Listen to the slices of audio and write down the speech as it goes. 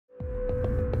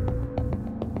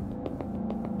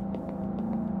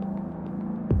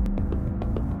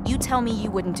tell me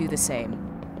you wouldn't do the same?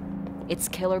 It's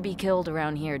kill or be killed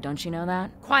around here, don't you know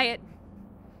that? Quiet.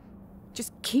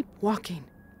 Just keep walking.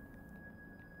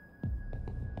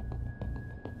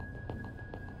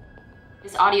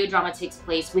 This audio drama takes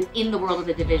place within the world of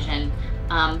The Division,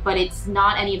 but it's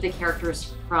not any of the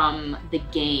characters from the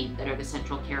game that are the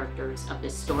central characters of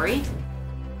this story.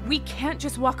 We can't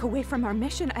just walk away from our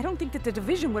mission. I don't think that the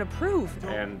Division would approve.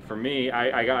 And for me,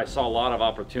 I saw a lot of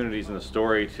opportunities in the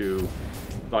story to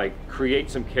like create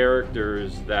some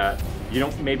characters that you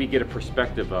don't maybe get a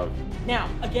perspective of. Now,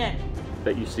 again.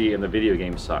 That you see in the video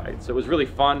game side. So it was really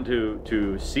fun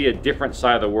to see a different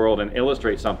side of the world and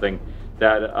illustrate something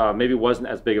that maybe wasn't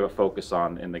as big of a focus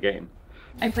on in the game.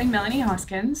 I play Melanie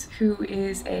Hoskins, who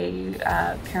is a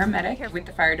paramedic with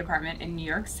the fire department in New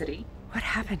York City. What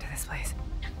happened to this place?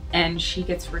 And she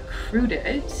gets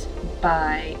recruited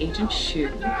by Agent Shu,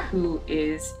 who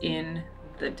is in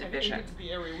the Division.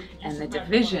 And the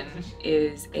Division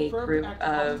is a group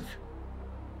of,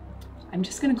 I'm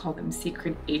just gonna call them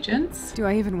secret agents. Do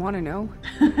I even want to know?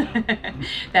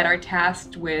 That are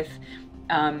tasked with,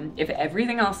 if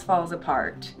everything else falls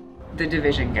apart, the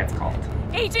Division gets called.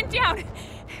 Agent down!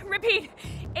 Repeat,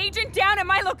 agent down at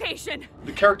my location!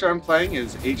 The character I'm playing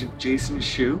is Agent Jason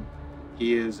Shu.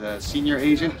 He is a senior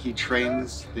agent. He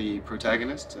trains the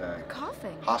protagonist,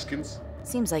 Hoskins.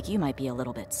 Seems like you might be a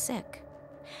little bit sick.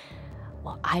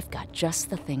 Well, I've got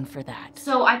just the thing for that.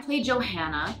 So I play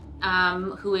Johanna,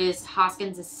 who is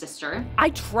Hoskins' sister. I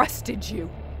trusted you.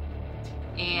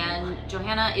 And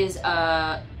Johanna is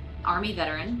a Army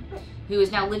veteran who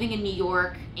is now living in New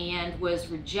York and was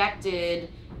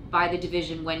rejected by the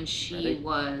Division when she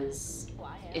was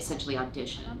essentially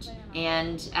auditioned.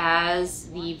 And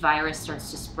as the virus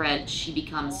starts to spread, she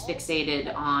becomes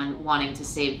fixated on wanting to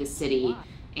save the city.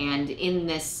 And in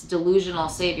this delusional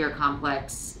savior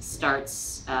complex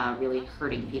starts really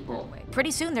hurting people.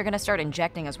 Pretty soon they're gonna start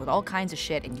injecting us with all kinds of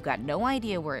shit and you got no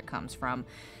idea where it comes from.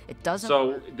 It doesn't...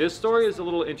 So this story is a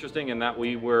little interesting in that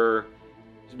we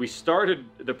started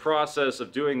the process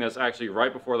of doing this actually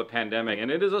right before the pandemic, and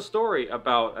it is a story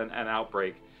about an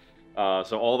outbreak.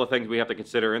 So all the things we have to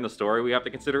consider in the story, we have to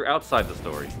consider outside the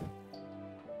story.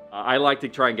 I like to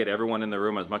try and get everyone in the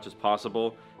room as much as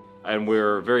possible, and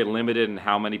we're very limited in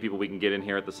how many people we can get in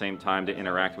here at the same time to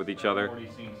interact with each other. I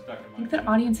think that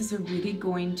audiences are really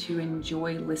going to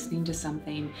enjoy listening to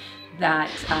something that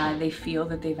they feel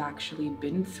that they've actually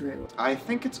been through. I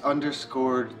think it's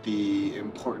underscored the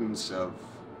importance of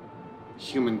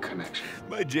human connection.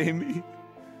 My Jamie,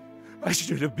 I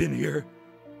should have been here.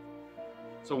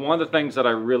 So one of the things that I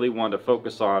really wanted to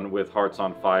focus on with Hearts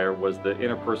on Fire was the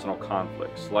interpersonal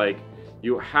conflicts. Like,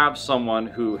 you have someone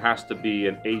who has to be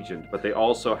an agent, but they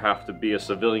also have to be a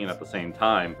civilian at the same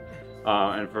time.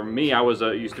 And for me, I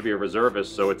used to be a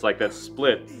reservist, so it's like that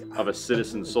split of a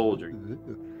citizen soldier.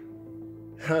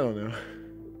 I don't know.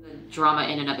 The drama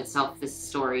in and of itself, this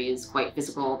story is quite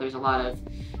physical. There's a lot of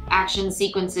action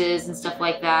sequences and stuff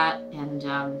like that. And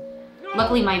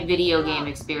luckily my video game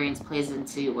experience plays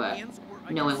into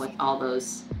knowing what all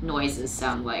those noises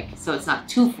sound like. So it's not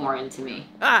too foreign to me.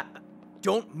 Ah!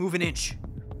 Don't move an inch.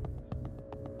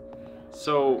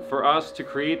 So for us to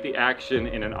create the action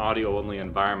in an audio-only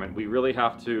environment, we really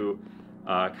have to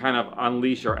kind of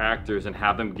unleash our actors and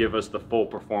have them give us the full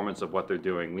performance of what they're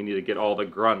doing. We need to get all the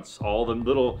grunts, all the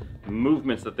little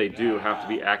movements that they do have to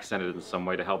be accented in some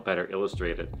way to help better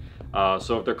illustrate it.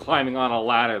 So if they're climbing on a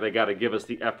ladder, they got to give us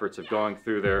the efforts of going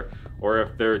through there, or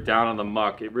if they're down on the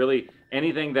muck, it really,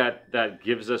 anything that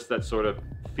gives us that sort of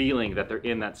feeling that they're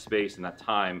in that space and that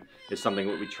time is something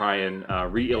that we try and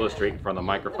re-illustrate in front of the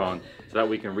microphone so that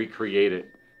we can recreate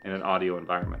it in an audio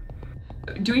environment.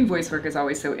 Doing voice work is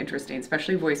always so interesting,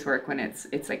 especially voice work when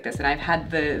it's like this. And I've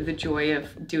had the joy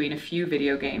of doing a few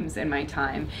video games in my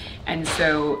time. And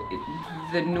so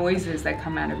the noises that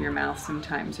come out of your mouth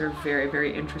sometimes are very,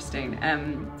 very interesting.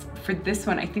 For this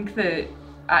one, I think that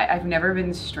I've never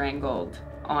been strangled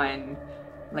on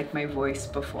like my voice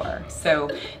before. So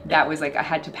that was like, I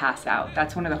had to pass out.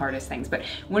 That's one of the hardest things. But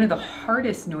one of the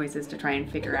hardest noises to try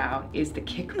and figure out is the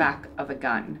kickback of a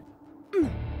gun.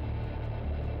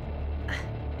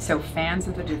 So fans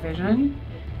of The Division,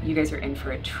 you guys are in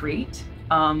for a treat.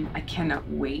 I cannot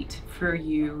wait for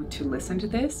you to listen to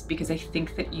this because I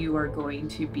think that you are going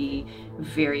to be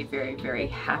very, very, very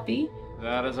happy.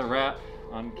 That is a wrap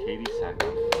on KATEE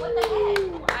SACKHOFF. What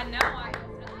the heck? I know.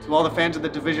 To all the fans of the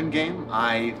Division game,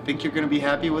 I think you're going to be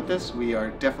happy with this. We are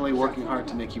definitely working hard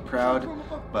to make you proud,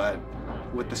 but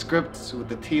with the scripts, with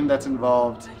the team that's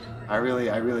involved, I really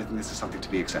think this is something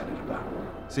to be excited about.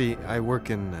 See, I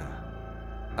work in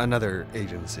another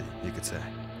agency, you could say.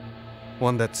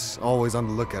 one that's always on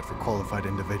the lookout for qualified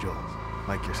individuals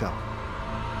like yourself.